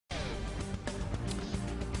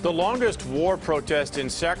The longest war protest in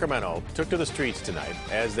Sacramento took to the streets tonight,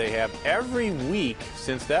 as they have every week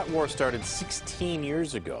since that war started 16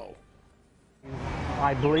 years ago.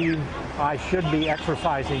 I believe I should be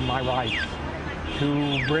exercising my right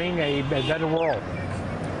to bring a better world.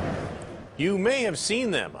 You may have seen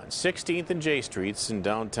them on 16th and J Streets in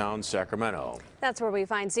downtown Sacramento. That's where we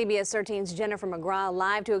find CBS 13's Jennifer McGraw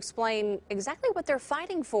live to explain exactly what they're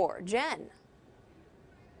fighting for. Jen.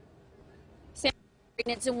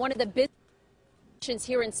 It's in one of the busiest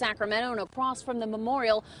here in Sacramento and across from the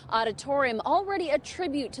Memorial Auditorium. Already a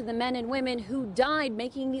tribute to the men and women who died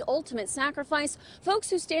making the ultimate sacrifice. Folks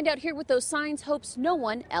who stand out here with those signs hopes no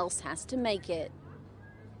one else has to make it.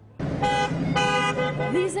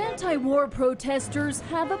 These anti-war protesters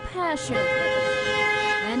have a passion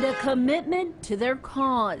and a commitment to their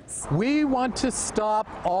cause. We want to stop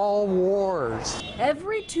all wars.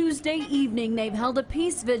 Every Tuesday evening, they've held a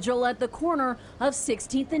peace vigil at the corner of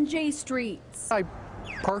 16th and J Streets. I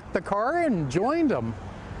parked the car and joined them.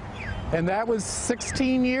 And that was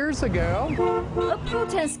 16 years ago. A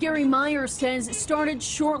protest Gary Myers says started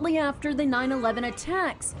shortly after the 9/11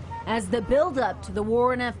 attacks, as the buildup to the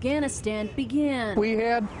war in Afghanistan began. We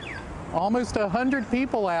had almost 100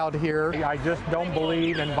 people out here. I just don't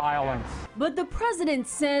believe in violence. But the president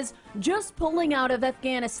says just pulling out of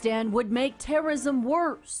Afghanistan would make terrorism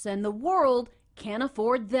worse, and the world can't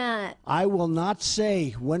afford that. I will not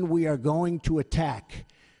say when we are going to attack,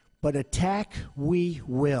 but attack we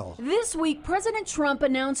will. This week, President Trump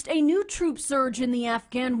announced a new troop surge in the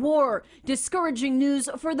Afghan war, discouraging news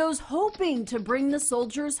for those hoping to bring the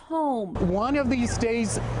soldiers home. One of these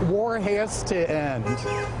days, war has to end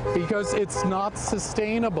because it's not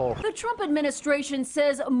sustainable. The Trump administration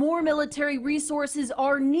says more military resources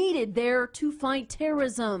are needed there to fight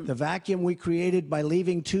terrorism. The vacuum we created by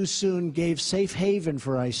leaving too soon gave safe haven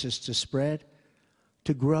for ISIS to spread,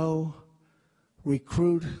 to grow,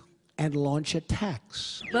 recruit, and launch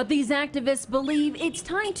attacks. But these activists believe it's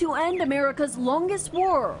time to end America's longest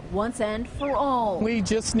war once and for all. We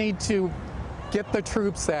just need to get the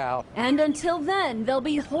troops out. And until then, they'll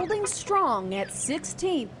be holding strong at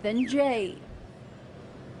 16th and J.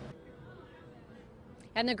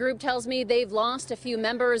 And the group tells me they've lost a few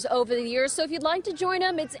members over the years, so if you'd like to join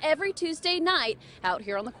them, it's every Tuesday night out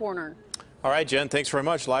here on the corner. All right, Jen, thanks very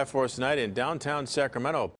much. Live for us tonight in downtown Sacramento.